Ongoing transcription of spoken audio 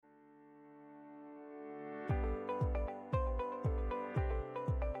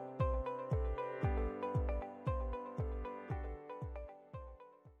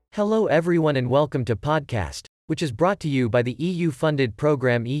Hello everyone and welcome to podcast, which is brought to you by the EU-funded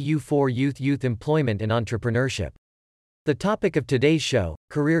program EU4Youth Youth Employment and Entrepreneurship. The topic of today's show,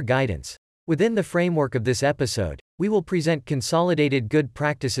 career guidance. Within the framework of this episode, we will present consolidated good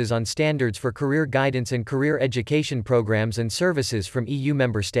practices on standards for career guidance and career education programs and services from EU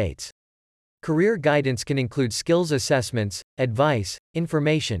member states. Career guidance can include skills assessments, advice,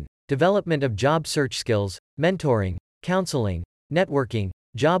 information, development of job search skills, mentoring, counseling, networking,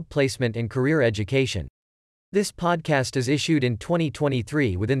 job placement and career education. This podcast is issued in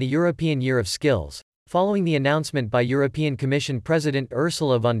 2023 within the European Year of Skills, following the announcement by European Commission President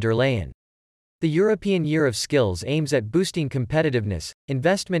Ursula von der Leyen. The European Year of Skills aims at boosting competitiveness,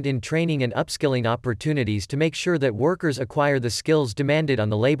 investment in training and upskilling opportunities to make sure that workers acquire the skills demanded on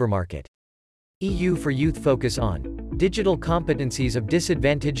the labor market. EU4Youth focus on digital competencies of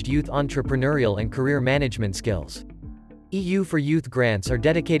disadvantaged youth, entrepreneurial and career management skills. EU4Youth grants are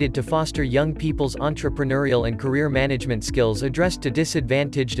dedicated to foster young people's entrepreneurial and career management skills addressed to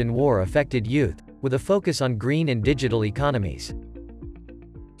disadvantaged and war-affected youth, with a focus on green and digital economies.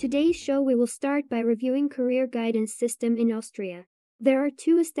 Today's show we will start by reviewing career guidance system in Austria. There are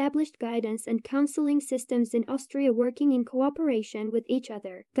two established guidance and counseling systems in Austria working in cooperation with each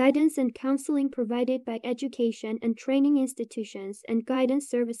other. Guidance and counseling provided by education and training institutions and guidance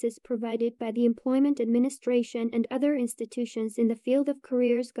services provided by the Employment Administration and other institutions in the field of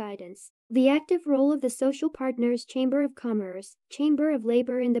careers guidance. The active role of the social partners Chamber of Commerce, Chamber of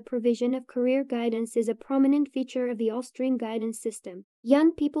Labor in the provision of career guidance is a prominent feature of the Austrian guidance system.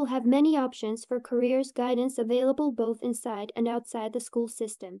 Young people have many options for careers guidance available both inside and outside the school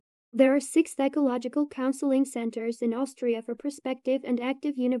system. There are 6 psychological counseling centers in Austria for prospective and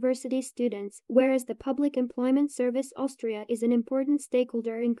active university students, whereas the Public Employment Service Austria is an important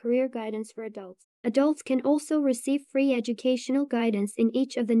stakeholder in career guidance for adults. Adults can also receive free educational guidance in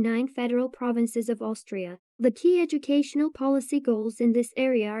each of the 9 federal provinces of Austria. The key educational policy goals in this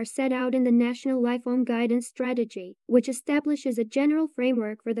area are set out in the National Lifelong Guidance Strategy, which establishes a general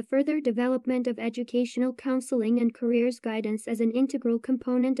framework for the further development of educational counseling and careers guidance as an integral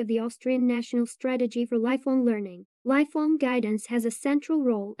component of the Austrian National Strategy for Lifelong Learning. Lifelong guidance has a central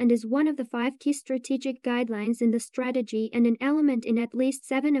role and is one of the 5 key strategic guidelines in the strategy and an element in at least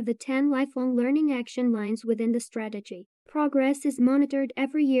 7 of the 10 lifelong learning action lines within the strategy. Progress is monitored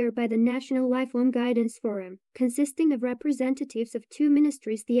every year by the National Lifelong Guidance Forum, consisting of representatives of 2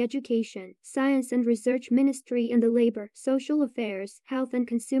 ministries: the Education, Science and Research Ministry and the Labor, Social Affairs, Health and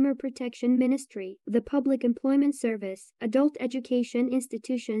Consumer Protection Ministry, the Public Employment Service, Adult Education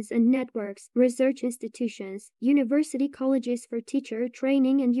Institutions and Networks, Research Institutions, University Colleges for Teacher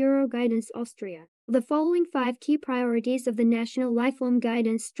Training and Euro Guidance Austria. The following 5 key priorities of the National Lifelong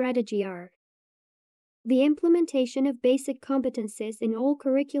Guidance Strategy are: the implementation of basic competencies in all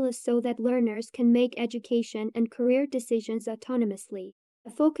curricula so that learners can make education and career decisions autonomously.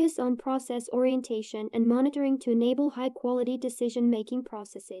 A focus on process orientation and monitoring to enable high-quality decision-making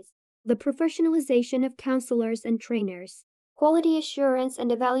processes. The professionalization of counselors and trainers. Quality assurance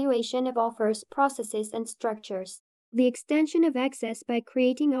and evaluation of offers, processes and structures. The extension of access by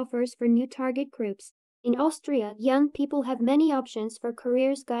creating offers for new target groups. In Austria, young people have many options for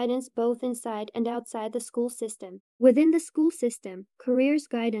careers guidance both inside and outside the school system. Within the school system, careers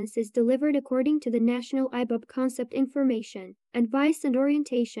guidance is delivered according to the national IBOB concept: information, advice and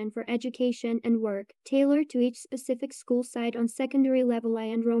orientation for education and work, tailored to each specific school site on secondary level I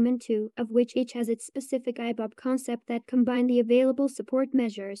and Roman II, of which each has its specific IBOB concept that combine the available support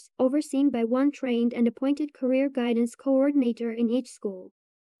measures, overseen by one trained and appointed career guidance coordinator in each school.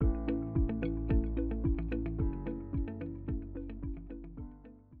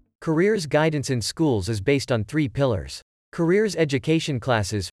 Careers guidance in schools is based on 3 pillars. Careers education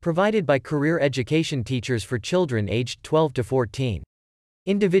classes, provided by career education teachers for children aged 12 to 14.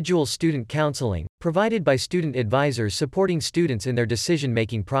 Individual student counseling, provided by student advisors supporting students in their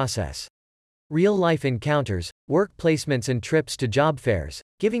decision-making process. Real-life encounters, work placements and trips to job fairs,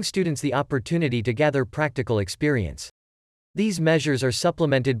 giving students the opportunity to gather practical experience. These measures are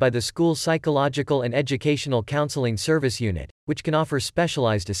supplemented by the School Psychological and Educational Counseling Service Unit, which can offer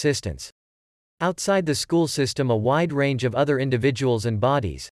specialized assistance. Outside the school system, a wide range of other individuals and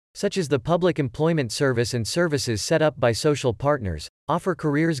bodies, such as the Public Employment Service and services set up by social partners, offer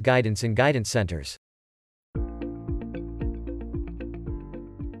careers guidance in guidance centers.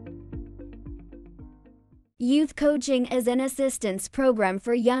 Youth coaching is an assistance program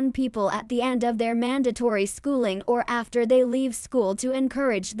for young people at the end of their mandatory schooling or after they leave school to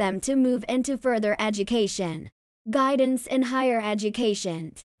encourage them to move into further education. Guidance in higher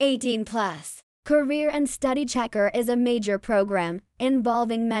education. 18+. Career and Study Checker is a major program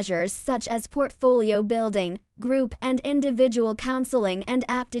involving measures such as portfolio building, group and individual counseling, and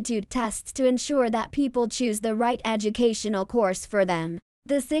aptitude tests to ensure that people choose the right educational course for them.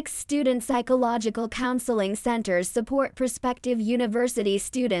 The 6 student psychological counseling centers support prospective university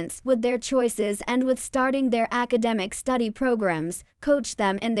students with their choices and with starting their academic study programs, coach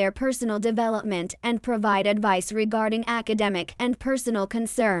them in their personal development, and provide advice regarding academic and personal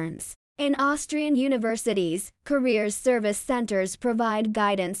concerns. In Austrian universities, careers service centers provide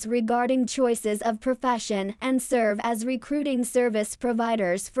guidance regarding choices of profession and serve as recruiting service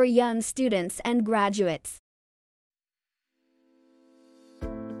providers for young students and graduates.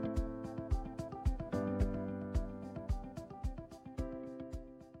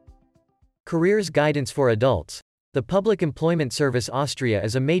 Careers Guidance for Adults. The Public Employment Service Austria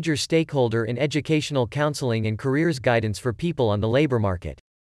is a major stakeholder in educational counseling and careers guidance for people on the labor market.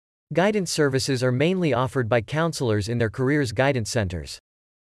 Guidance services are mainly offered by counselors in their careers guidance centers.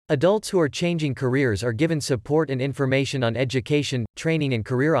 Adults who are changing careers are given support and information on education, training, and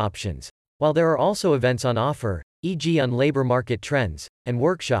career options, while there are also events on offer, e.g. on labor market trends, and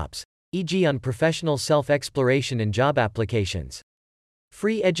workshops, e.g. on professional self-exploration and job applications.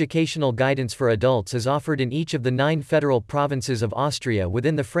 Free educational guidance for adults is offered in each of the 9 federal provinces of Austria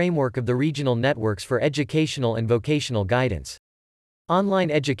within the framework of the regional networks for educational and vocational guidance.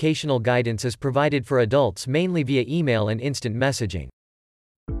 Online educational guidance is provided for adults mainly via email and instant messaging.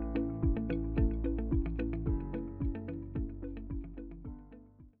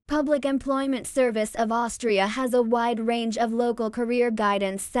 Public Employment Service of Austria has a wide range of local career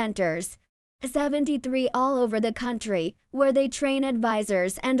guidance centers, 73 all over the country, where they train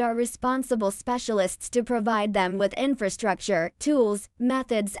advisors and are responsible specialists to provide them with infrastructure, tools,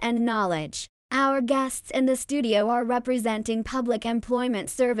 methods, and knowledge. Our guests in the studio are representing Public Employment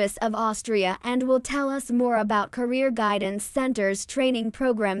Service of Austria and will tell us more about career guidance centers training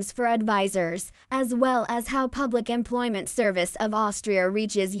programs for advisors, as well as how Public Employment Service of Austria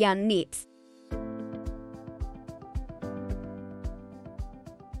reaches young NEETs.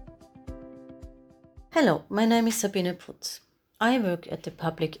 Hello, my name is Sabine Putz. I work at the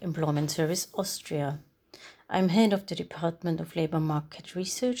Public Employment Service Austria. I'm head of the Department of Labor Market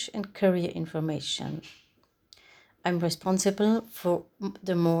Research and Career Information. I'm responsible for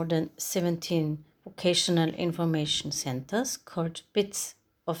the more than 17 vocational information centers called BITS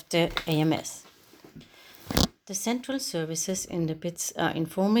of the AMS. The central services in the BITS are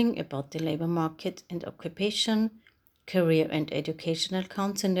informing about the labor market and occupation, career and educational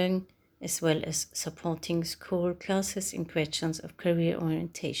counseling, as well as supporting school classes in questions of career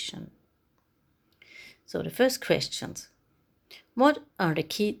orientation. So the first questions. What are the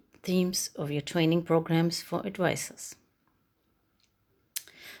key themes of your training programs for advisors?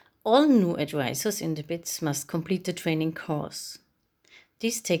 All new advisors in the BITS must complete the training course.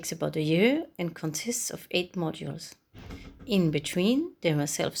 This takes about a year and consists of 8 modules. In between, there are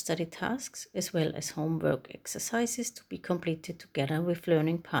self-study tasks as well as homework exercises to be completed together with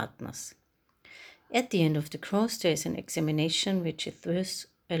learning partners. At the end of the course, there is an examination which is worth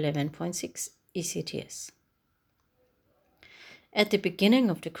 11.6 ECTS. At the beginning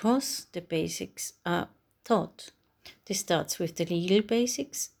of the course, the basics are taught. This starts with the legal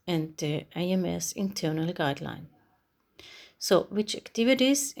basics and the AMS internal guideline. So, which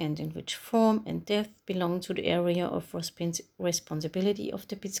activities and in which form and depth belong to the area of responsibility of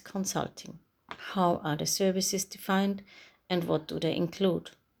the BITS consulting? How are the services defined and what do they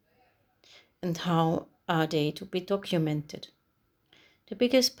include? And how are they to be documented? The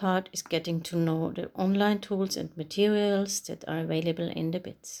biggest part is getting to know the online tools and materials that are available in the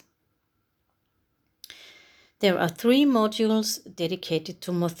BITS. There are 3 modules dedicated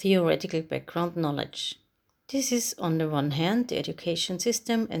to more theoretical background knowledge. This is on the one hand the education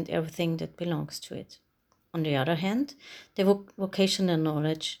system and everything that belongs to it. On the other hand, the vocational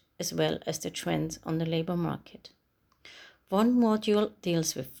knowledge as well as the trends on the labor market. One module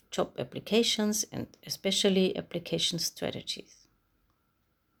deals with job applications and especially application strategies.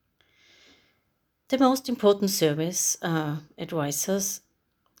 The most important service,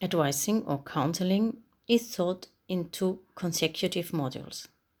 advising or counseling, is taught in 2 consecutive modules.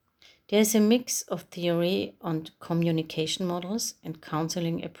 There is a mix of theory on communication models and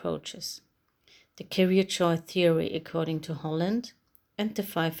counseling approaches. The career choice theory according to Holland and the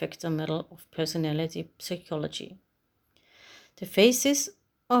 5-factor model of personality psychology. The phases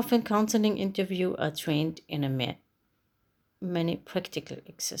of a counseling interview are trained in many practical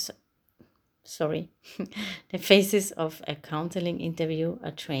exercises. The phases of a counseling interview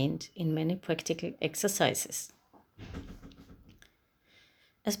are trained in many practical exercises.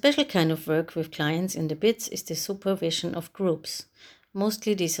 A special kind of work with clients in the BITS is the supervision of groups.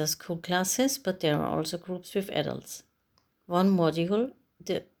 Mostly these are school classes, but there are also groups with adults. One module,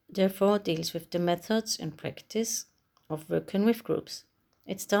 therefore, deals with the methods and practice of working with groups.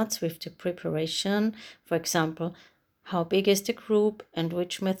 It starts with the preparation, for example, how big is the group and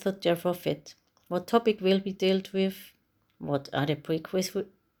which method therefore fit, what topic will be dealt with, what are the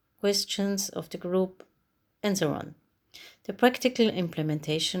questions of the group, and so on. The practical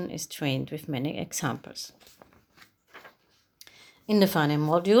implementation is trained with many examples. In the final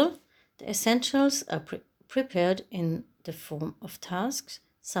module, the essentials are prepared in the form of tasks,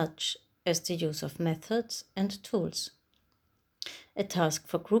 such as the use of methods and tools. A task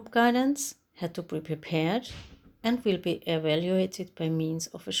for group guidance had to be prepared and will be evaluated by means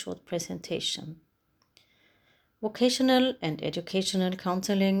of a short presentation. Vocational and educational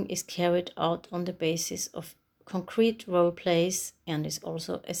counseling is carried out on the basis of concrete role plays and is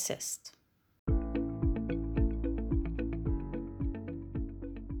also assessed.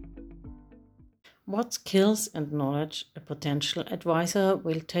 What skills and knowledge a potential advisor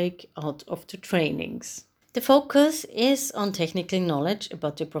will take out of the trainings? The focus is on technical knowledge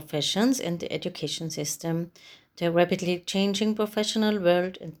about the professions and the education system, the rapidly changing professional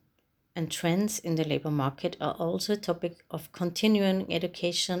world and trends in the labor market are also a topic of continuing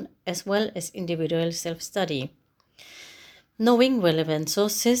education as well as individual self-study. Knowing relevant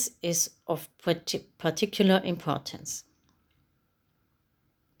sources is of particular importance.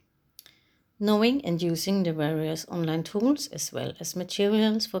 Knowing and using the various online tools as well as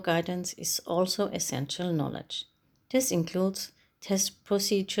materials for guidance is also essential knowledge. This includes test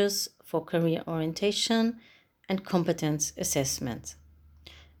procedures for career orientation and competence assessment.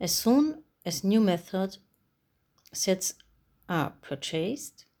 As soon as new method sets are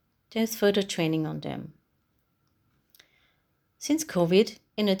purchased, there is further training on them. Since COVID,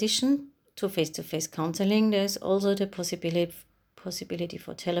 in addition to face-to-face counseling, there is also the possibility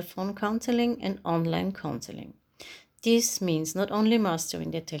for telephone counseling and online counseling. This means not only mastering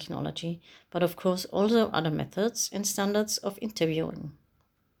the technology, but of course also other methods and standards of interviewing.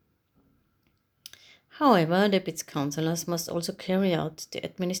 However, the BITS counselors must also carry out the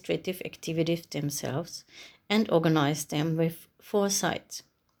administrative activities themselves and organize them with foresight.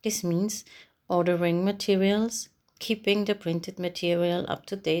 This means ordering materials, keeping the printed material up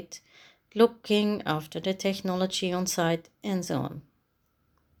to date, looking after the technology on site, and so on.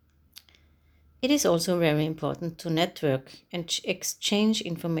 It is also very important to network and exchange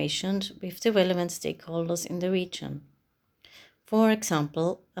information with the relevant stakeholders in the region. For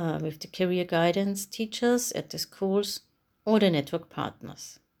example, with the career guidance teachers at the schools or the network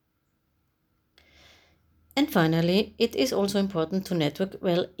partners. And finally, it is also important to network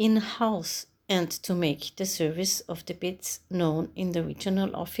well in-house and to make the service of the BITS known in the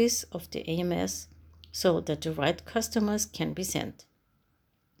regional office of the AMS so that the right customers can be sent.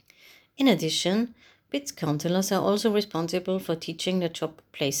 In addition, BITS counselors are also responsible for teaching the job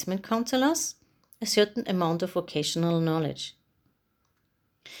placement counselors a certain amount of vocational knowledge.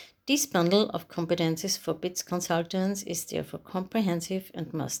 This bundle of competencies for BITS consultants is therefore comprehensive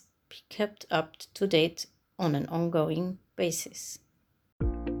and must be kept up to date on an ongoing basis.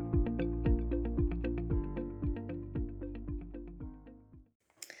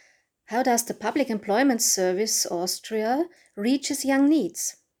 How does the Public Employment Service Austria reaches young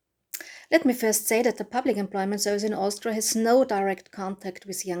NEETs? Let me first say that the Public Employment Service in Austria has no direct contact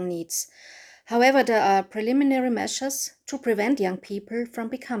with young NEETs. However, there are preliminary measures to prevent young people from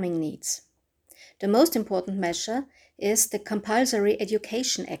becoming NEETs. The most important measure is the Compulsory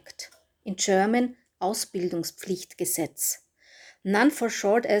Education Act, in German Ausbildungspflichtgesetz, known for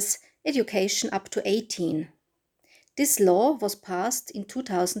short as Education up to 18. This law was passed in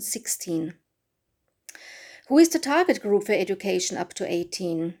 2016. Who is the target group for education up to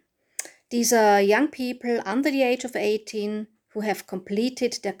 18? These are young people under the age of 18 who have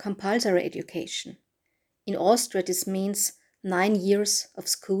completed their compulsory education. In Austria, this means 9 years of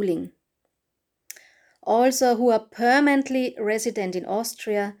schooling. Also, who are permanently resident in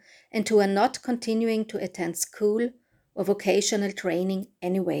Austria and who are not continuing to attend school or vocational training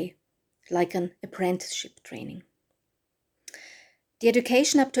anyway, like an apprenticeship training. The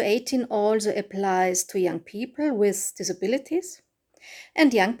education up to 18 also applies to young people with disabilities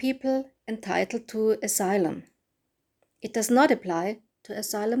and young people entitled to asylum. It does not apply to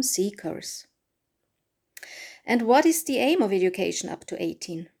asylum seekers. And what is the aim of education up to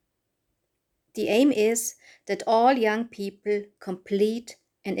 18? The aim is that all young people complete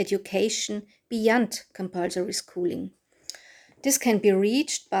an education beyond compulsory schooling. This can be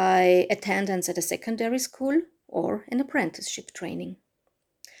reached by attendance at a secondary school or an apprenticeship training.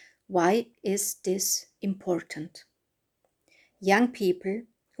 Why is this important? Young people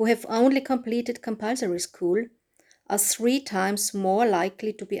who have only completed compulsory school are 3 times more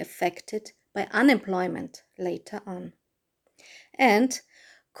likely to be affected by unemployment later on. And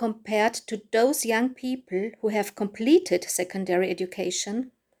compared to those young people who have completed secondary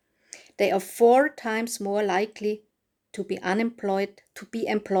education, they are 4 times more likely to be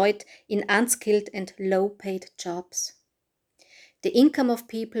employed in unskilled and low-paid jobs. The income of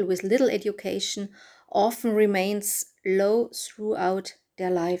people with little education often remains low throughout their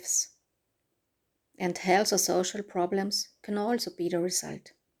lives. And health or social problems can also be the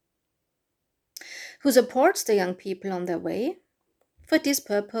result. Who supports the young people on their way? For this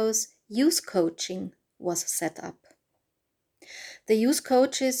purpose, youth coaching was set up. The youth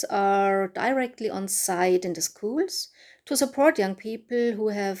coaches are directly on site in the schools to support young people who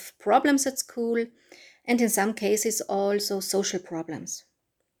have problems at school and in some cases also social problems.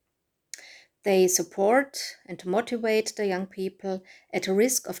 They support and motivate the young people at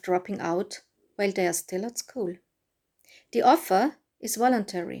risk of dropping out while they are still at school. The offer is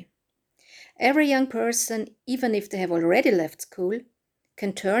voluntary. Every young person, even if they have already left school,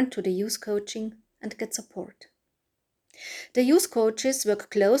 can turn to the youth coaching and get support. The youth coaches work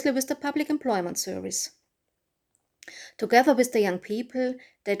closely with the Public Employment Service. Together with the young people,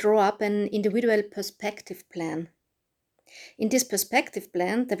 they draw up an individual perspective plan. In this perspective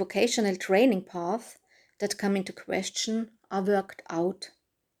plan, the vocational training paths that come into question are worked out.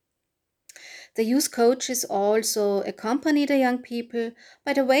 The youth coaches also accompany the young people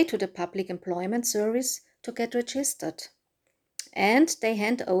by the way to the Public Employment Service to get registered. And they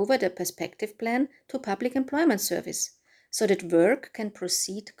hand over the perspective plan to Public Employment Service so that work can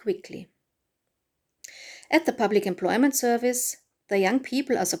proceed quickly. At the Public Employment Service, the young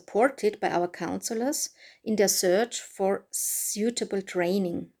people are supported by our counselors in their search for suitable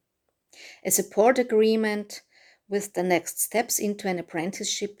training. A support agreement with the next steps into an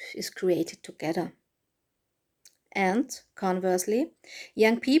apprenticeship is created together. And conversely,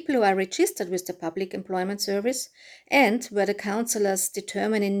 young people who are registered with the Public Employment Service and where the counselors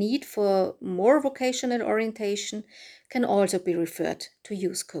determine a need for more vocational orientation can also be referred to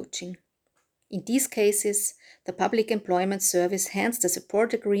youth coaching. In these cases, the Public Employment Service hands the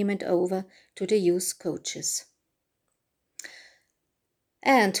support agreement over to the youth coaches.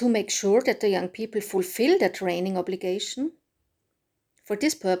 And who make sure that the young people fulfill their training obligation? For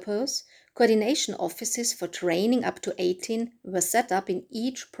this purpose, coordination offices for training up to 18 were set up in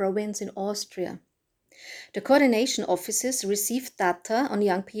each province in Austria. The coordination offices receive data on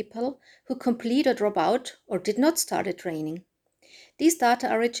young people who complete or drop out or did not start a training. These data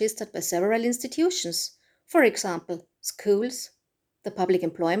are registered by several institutions, for example, schools, the Public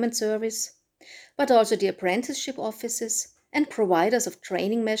Employment Service, but also the apprenticeship offices and providers of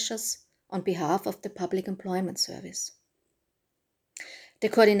training measures on behalf of the Public Employment Service. The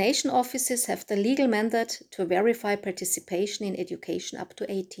coordination offices have the legal mandate to verify participation in education up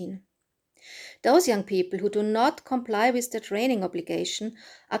to 18. Those young people who do not comply with their training obligation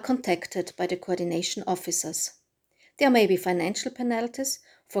are contacted by the coordination officers. There may be financial penalties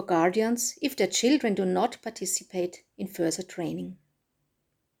for guardians if their children do not participate in further training.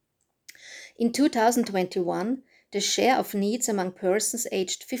 In 2021, the share of NEETs among persons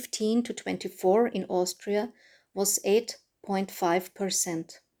aged 15 to 24 in Austria was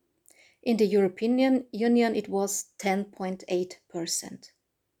 8.5%. In the European Union, it was 10.8%.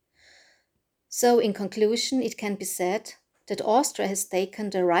 So, in conclusion, it can be said that Austria has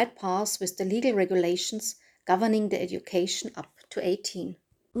taken the right path with the legal regulations governing the education up to 18.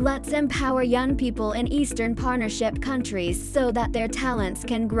 Let's empower young people in Eastern Partnership countries so that their talents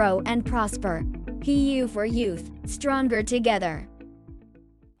can grow and prosper. EU4Youth, stronger together.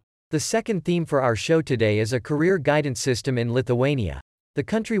 The second theme for our show today is a career guidance system in Lithuania, the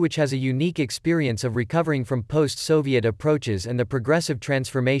country which has a unique experience of recovering from post-Soviet approaches and the progressive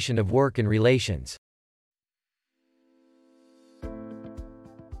transformation of work and relations.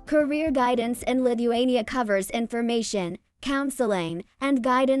 Career guidance in Lithuania covers information, counseling, and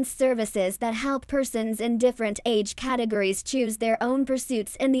guidance services that help persons in different age categories choose their own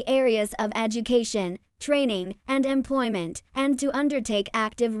pursuits in the areas of education, training, and employment, and to undertake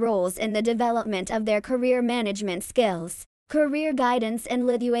active roles in the development of their career management skills. Career guidance in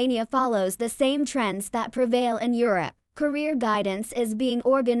Lithuania follows the same trends that prevail in Europe. Career guidance is being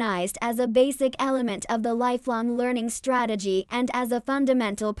organized as a basic element of the lifelong learning strategy and as a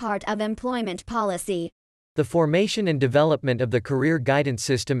fundamental part of employment policy. The formation and development of the career guidance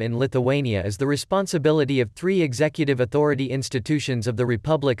system in Lithuania is the responsibility of 3 executive authority institutions of the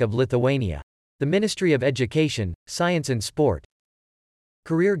Republic of Lithuania: the Ministry of Education, Science and Sport,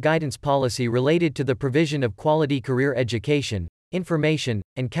 career guidance policy related to the provision of quality career education, information,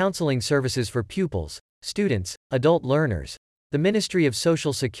 and counseling services for pupils, students, adult learners, the Ministry of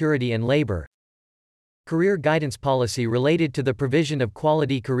Social Security and Labor. Career guidance policy related to the provision of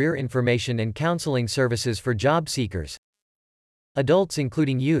quality career information and counseling services for job seekers, adults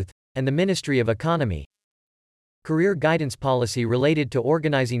including youth, and the Ministry of Economy. Career guidance policy related to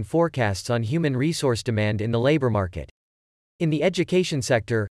organizing forecasts on human resource demand in the labor market. In the education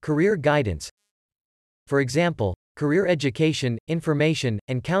sector, career guidance, for example, career education, information,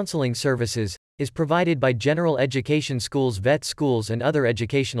 and counseling services, is provided by general education schools, vet schools, and other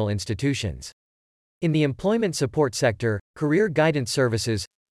educational institutions. In the employment support sector, career guidance services,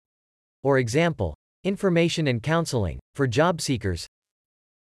 for example, information and counseling, for job seekers,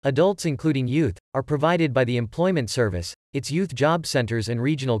 adults including youth, are provided by the Employment Service, its youth job centers and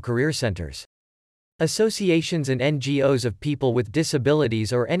regional career centers. Associations and NGOs of people with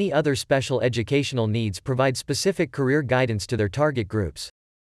disabilities or any other special educational needs provide specific career guidance to their target groups.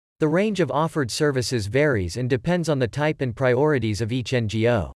 The range of offered services varies and depends on the type and priorities of each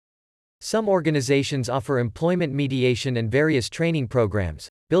NGO. Some organizations offer employment mediation and various training programs,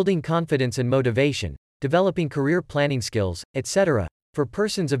 building confidence and motivation, developing career planning skills, etc., for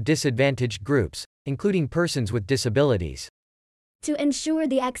persons of disadvantaged groups, including persons with disabilities. To ensure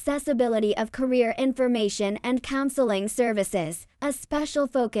the accessibility of career information and counseling services, a special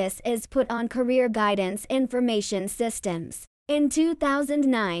focus is put on career guidance information systems. In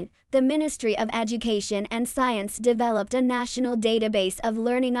 2009, the Ministry of Education and Science developed a national database of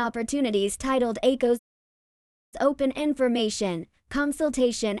learning opportunities titled ACOS Open Information,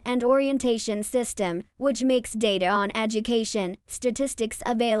 Consultation and Orientation System, which makes data on education, statistics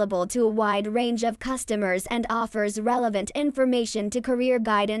available to a wide range of customers and offers relevant information to career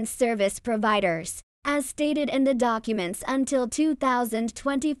guidance service providers. As stated in the documents, until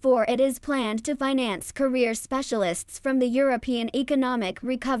 2024 it is planned to finance career specialists from the European Economic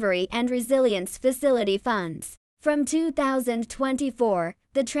Recovery and Resilience Facility funds. From 2024,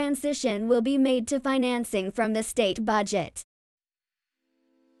 the transition will be made to financing from the state budget.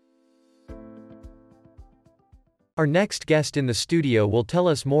 Our next guest in the studio will tell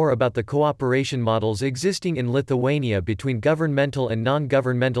us more about the cooperation models existing in Lithuania between governmental and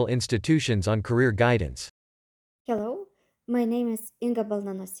non-governmental institutions on career guidance. Hello, my name is Inga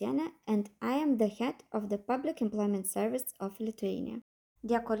Balnanosienė and I am the head of the Public Employment Service of Lithuania.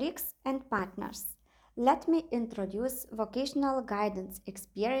 Dear colleagues and partners, let me introduce vocational guidance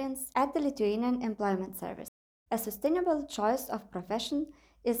experience at the Lithuanian Employment Service. A sustainable choice of profession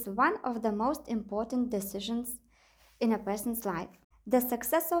is one of the most important decisions in a person's life, the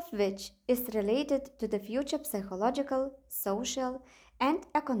success of which is related to the future psychological, social, and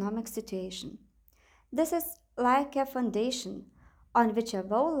economic situation. This is like a foundation on which a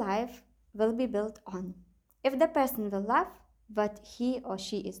whole life will be built on. If the person will love what he or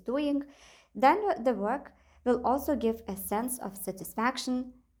she is doing, then the work will also give a sense of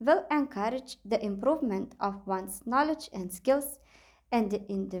satisfaction, will encourage the improvement of one's knowledge and skills, and the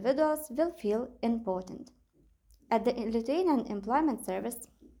individuals will feel important. At the Lithuanian Employment Service,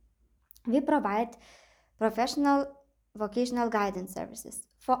 we provide professional vocational guidance services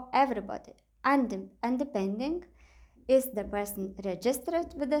for everybody, independent is the person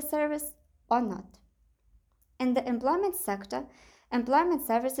registered with the service or not. In the employment sector, employment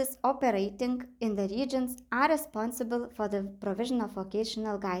services operating in the regions are responsible for the provision of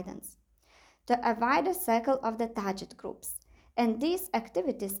vocational guidance to a wider circle of the target groups. And these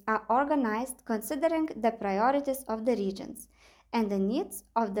activities are organized considering the priorities of the regions and the needs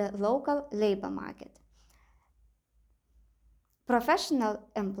of the local labor market. Professional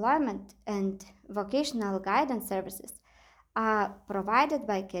employment and vocational guidance services are provided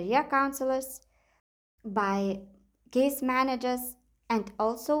by career counselors, by case managers, and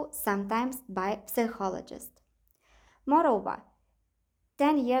also sometimes by psychologists. Moreover,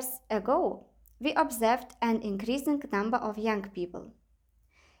 10 years ago, we observed an increasing number of young people.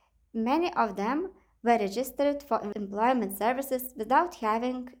 Many of them were registered for employment services without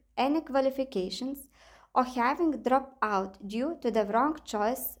having any qualifications or having dropped out due to the wrong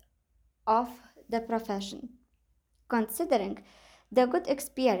choice of the profession. Considering the good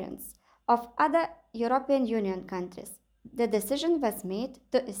experience of other European Union countries, the decision was made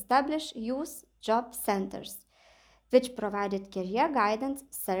to establish youth job centers, which provided career guidance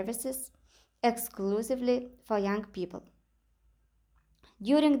services exclusively for young people.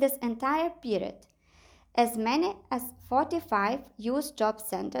 During this entire period, as many as 45 youth job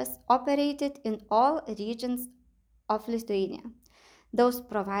centers operated in all regions of Lithuania, those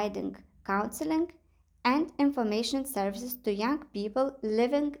providing counseling and information services to young people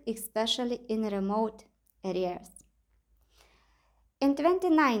living especially in remote areas. In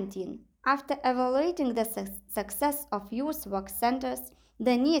 2019, after evaluating the success of youth work centers,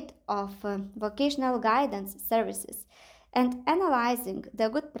 the need of vocational guidance services, and analyzing the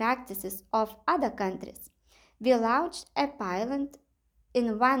good practices of other countries, we launched a pilot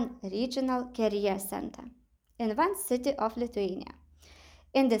in one regional career center in one city of Lithuania.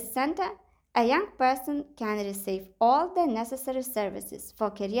 In this center, a young person can receive all the necessary services for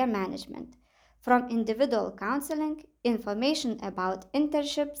career management, from individual counseling, information about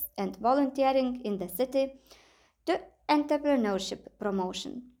internships and volunteering in the city, to entrepreneurship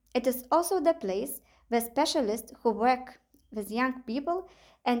promotion. It is also the place where specialists who work with young people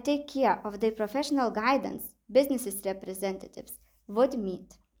and take care of their professional guidance, businesses representatives, would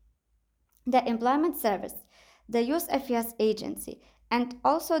meet. The Employment Service, the Youth Affairs Agency, and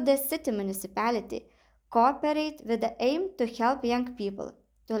also the city municipality cooperate with the aim to help young people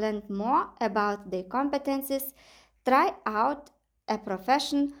to learn more about their competencies, try out a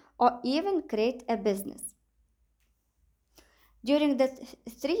profession, or even create a business. During the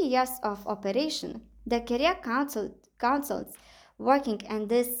 3 years of operation, the career councils working in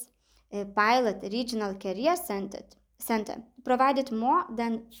this pilot regional career center provided more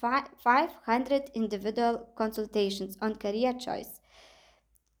than 500 individual consultations on career choice,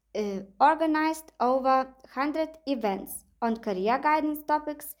 organized over 100 events on career guidance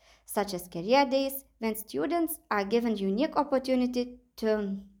topics such as career days, when students are given unique opportunity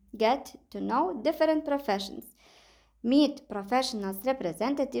to get to know different professions, meet professionals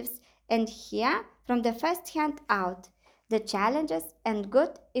representatives, and hear from the first hand out the challenges and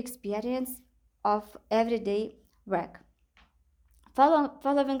good experience of everyday work.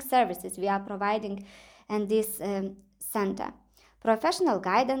 Following services we are providing in this center: professional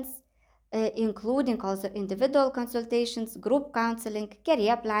guidance, including also individual consultations, group counseling,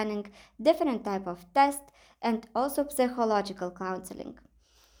 career planning, different type of tests, and also psychological counseling.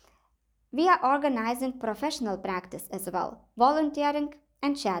 We are organizing professional practice as well, volunteering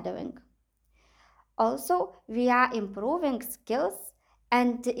and shadowing. Also, we are improving skills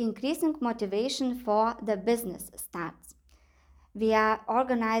and increasing motivation for the business starts. We are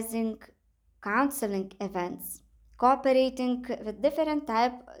organizing counseling events, cooperating with different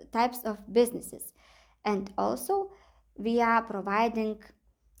types of businesses, and also we are providing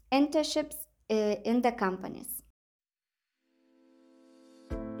internships in the companies.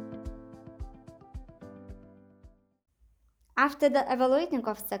 After the evaluating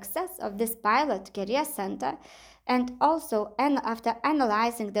of success of this pilot career center, and also after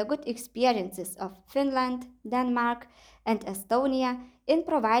analyzing the good experiences of Finland, Denmark, and Estonia in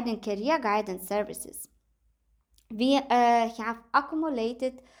providing career guidance services, we have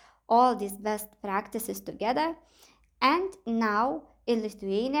accumulated all these best practices together, and now in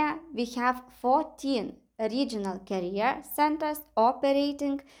Lithuania we have 14 regional career centers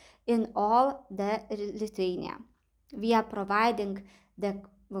operating in all the Lithuania. We are providing the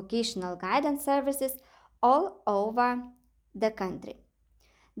vocational guidance services all over the country.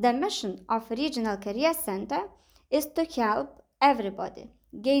 The mission of Regional Career Center is to help everybody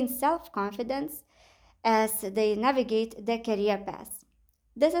gain self-confidence as they navigate their career path.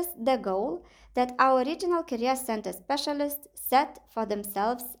 This is the goal that our Regional Career Center specialists set for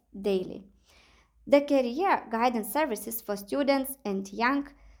themselves daily. The career guidance services for students and young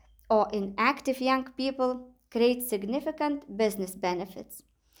or inactive young people create significant business benefits.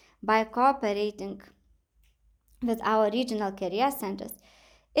 By cooperating with our regional career centers,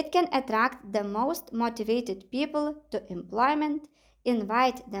 it can attract the most motivated people to employment,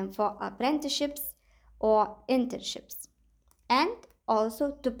 invite them for apprenticeships or internships, and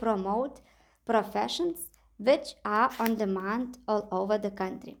also to promote professions which are on demand all over the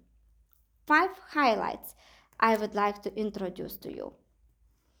country. 5 highlights I would like to introduce to you.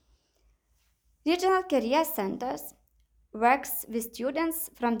 Regional Career Centers works with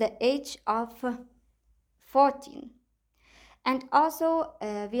students from the age of 14. And also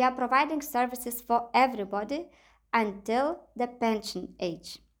we are providing services for everybody until the pension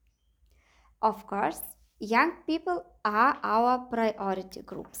age. Of course, young people are our priority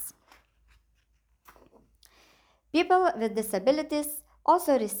groups. People with disabilities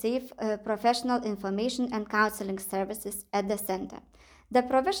also receive professional information and counseling services at the center. The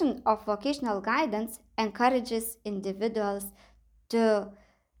provision of vocational guidance encourages individuals to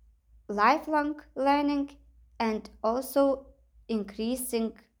lifelong learning and also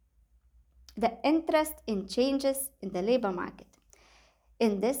increasing the interest in changes in the labor market.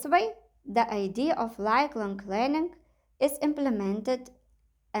 In this way, the idea of lifelong learning is implemented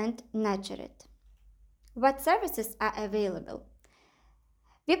and nurtured. What services are available?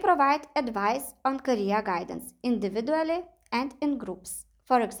 We provide advice on career guidance individually and in groups.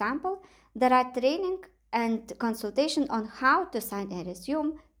 For example, there are training and consultation on how to sign a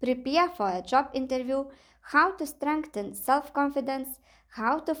resume, prepare for a job interview, how to strengthen self-confidence,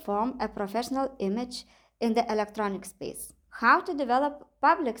 how to form a professional image in the electronic space, how to develop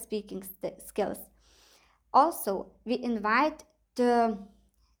public speaking skills. Also, we invite to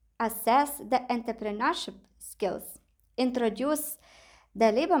assess the entrepreneurship skills, introduce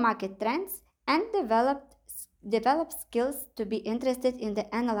the labor market trends, and develop skills to be interested in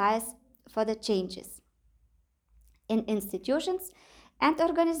the analyze for the changes. In institutions and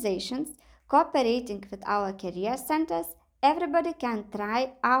organizations cooperating with our career centers, everybody can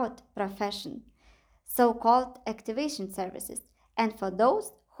try out profession, so-called activation services, and for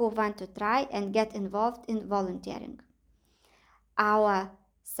those who want to try and get involved in volunteering. Our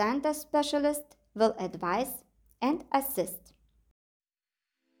center specialist will advise and assist.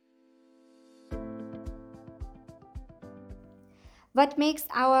 What makes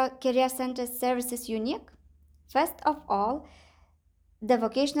our career center services unique? First of all, the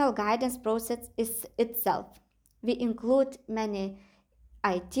vocational guidance process is itself. We include many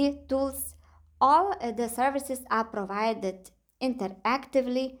IT tools. All the services are provided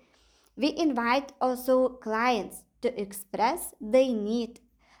interactively. We invite also clients to express their need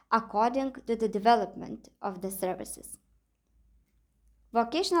according to the development of the services.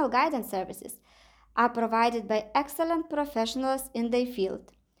 Vocational guidance services are provided by excellent professionals in their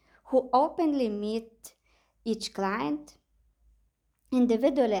field who openly meet each client,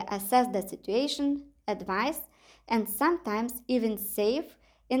 individually assess the situation, advise, and sometimes even save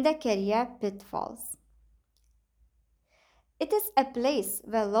in the career pitfalls. It is a place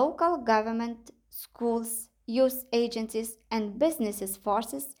where local government, schools, youth agencies, and businesses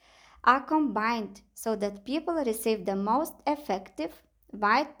forces are combined so that people receive the most effective,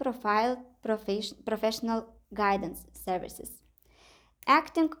 wide profile professional guidance services.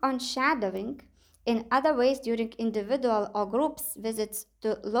 Acting on shadowing in other ways during individual or groups visits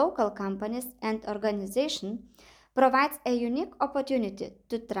to local companies and organizations provides a unique opportunity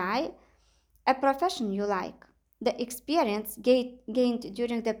to try a profession you like. The experience gained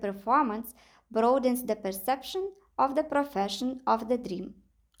during the performance broadens the perception of the profession of the dream.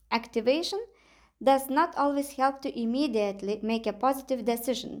 Activation does not always help to immediately make a positive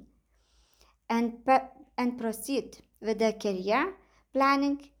decision and proceed with the career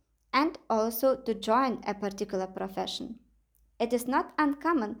planning and also to join a particular profession. It is not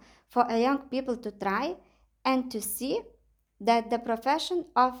uncommon for a young people to try and to see that the profession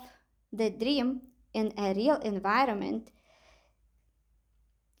of the dream in a real environment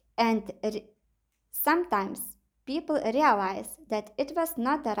and sometimes people realize that it was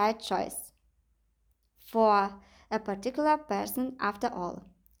not the right choice for a particular person after all.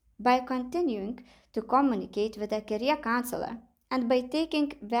 By continuing to communicate with a career counselor and by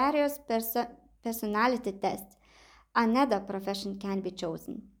taking various personality tests, another profession can be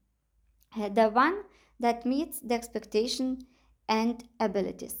chosen. The one that meets the expectation and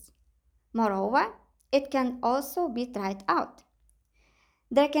abilities. Moreover, it can also be tried out.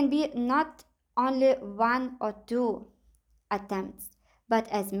 There can be not only one or two attempts,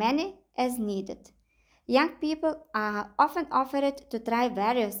 but as many as needed. Young people are often offered to try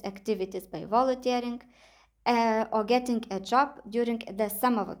various activities by volunteering or getting a job during the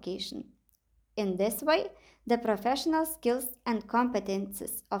summer vacation. In this way, the professional skills and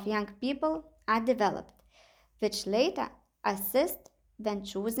competences of young people are developed, which later assist when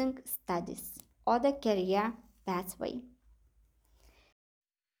choosing studies or the career pathway.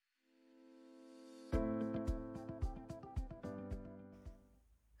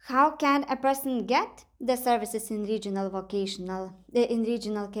 How can a person get the services in regional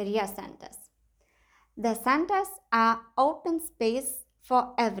career centers? The centers are open space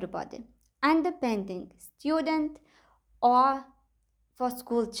for everybody, independent student or for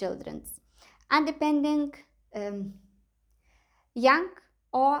school children, independent young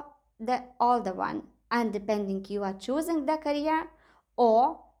or the older one, independent you are choosing the career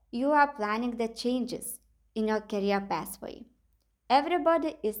or you are planning the changes in your career pathway.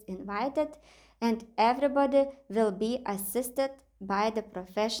 Everybody is invited and everybody will be assisted by the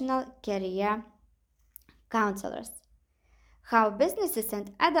professional career counselors. How businesses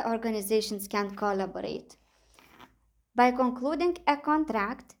and other organizations can collaborate. By concluding a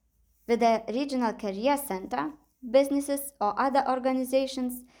contract with a regional career center, businesses or other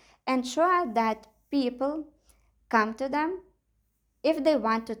organizations ensure that people come to them if they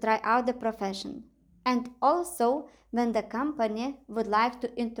want to try out the profession. and also when the company would like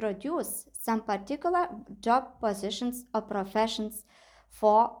to introduce some particular job positions or professions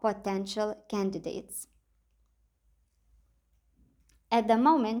for potential candidates. At the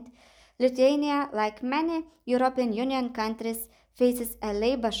moment, Lithuania, like many European Union countries, faces a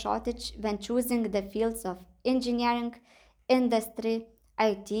labor shortage when choosing the fields of engineering, industry,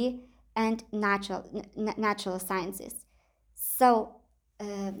 IT, and natural sciences. So,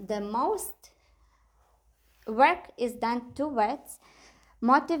 the most work is done towards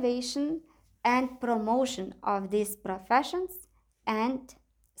motivation and promotion of these professions and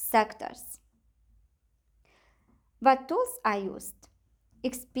sectors. What tools are used?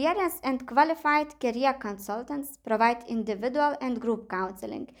 Experienced and qualified career consultants provide individual and group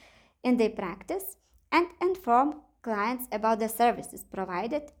counseling in their practice and inform clients about the services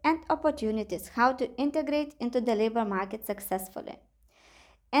provided and opportunities how to integrate into the labor market successfully.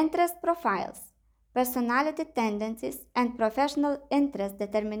 Interest profiles, personality tendencies, and professional interest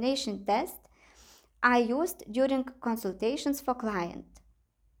determination tests are used during consultations for client.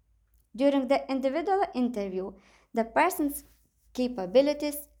 During the individual interview, the person's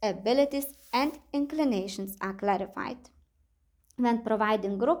capabilities, abilities, and inclinations are clarified. When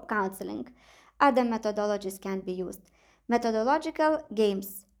providing group counseling, other methodologies can be used. Methodological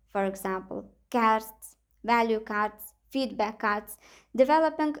games, for example, cards, value cards, feedback cards,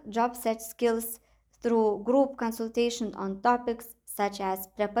 developing job search skills through group consultation on topics such as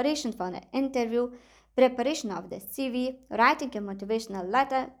preparation for an interview, preparation of the CV, writing a motivational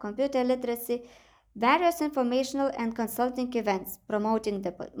letter, computer literacy, various informational and consulting events promoting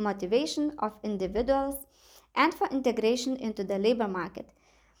the motivation of individuals and for integration into the labor market.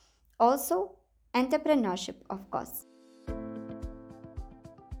 Also, entrepreneurship, of course.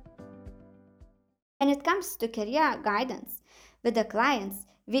 When it comes to career guidance with the clients,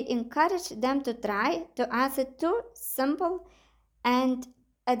 we encourage them to try to answer two simple and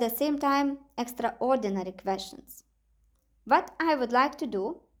at the same time extraordinary questions. What I would like to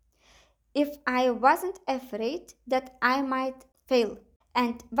do if I wasn't afraid that I might fail,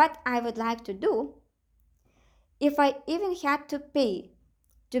 and what I would like to do if I even had to pay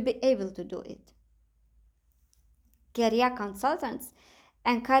to be able to do it. Career consultants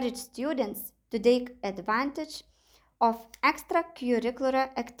encourage students to take advantage of extracurricular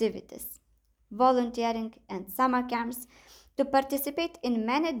activities, volunteering, and summer camps to participate in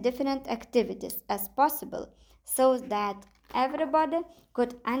many different activities as possible so that everybody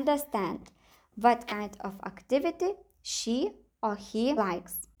could understand what kind of activity she or he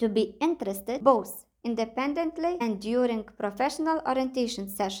likes, to be interested both independently and during professional orientation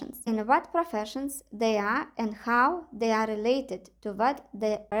sessions in what professions they are and how they are related to what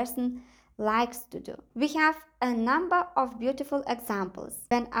the person likes to do. We have a number of beautiful examples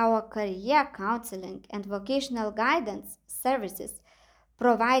when our career counseling and vocational guidance services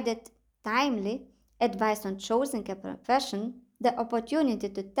provided timely advice on choosing a profession, the opportunity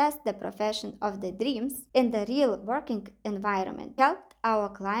to test the profession of their dreams in the real working environment helped our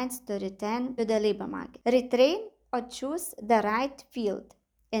clients to return to the labor market, retrain or choose the right field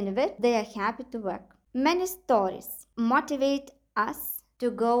in which they are happy to work. Many stories motivate us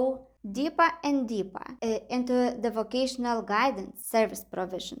to go deeper and deeper into the vocational guidance service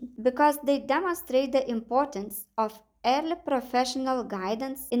provision because they demonstrate the importance of early professional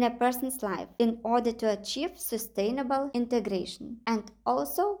guidance in a person's life in order to achieve sustainable integration. And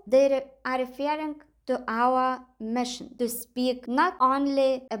also they are referring to our mission to speak not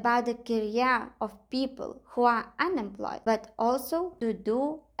only about the career of people who are unemployed, but also to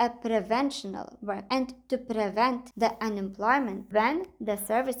do a preventional work and to prevent the unemployment when the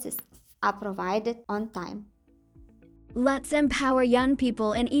services are provided on time. Let's empower young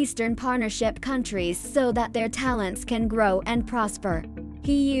people in Eastern Partnership countries so that their talents can grow and prosper.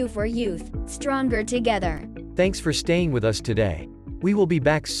 EU4Youth, stronger together. Thanks for staying with us today. We will be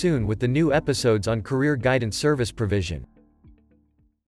back soon with the new episodes on career guidance service provision.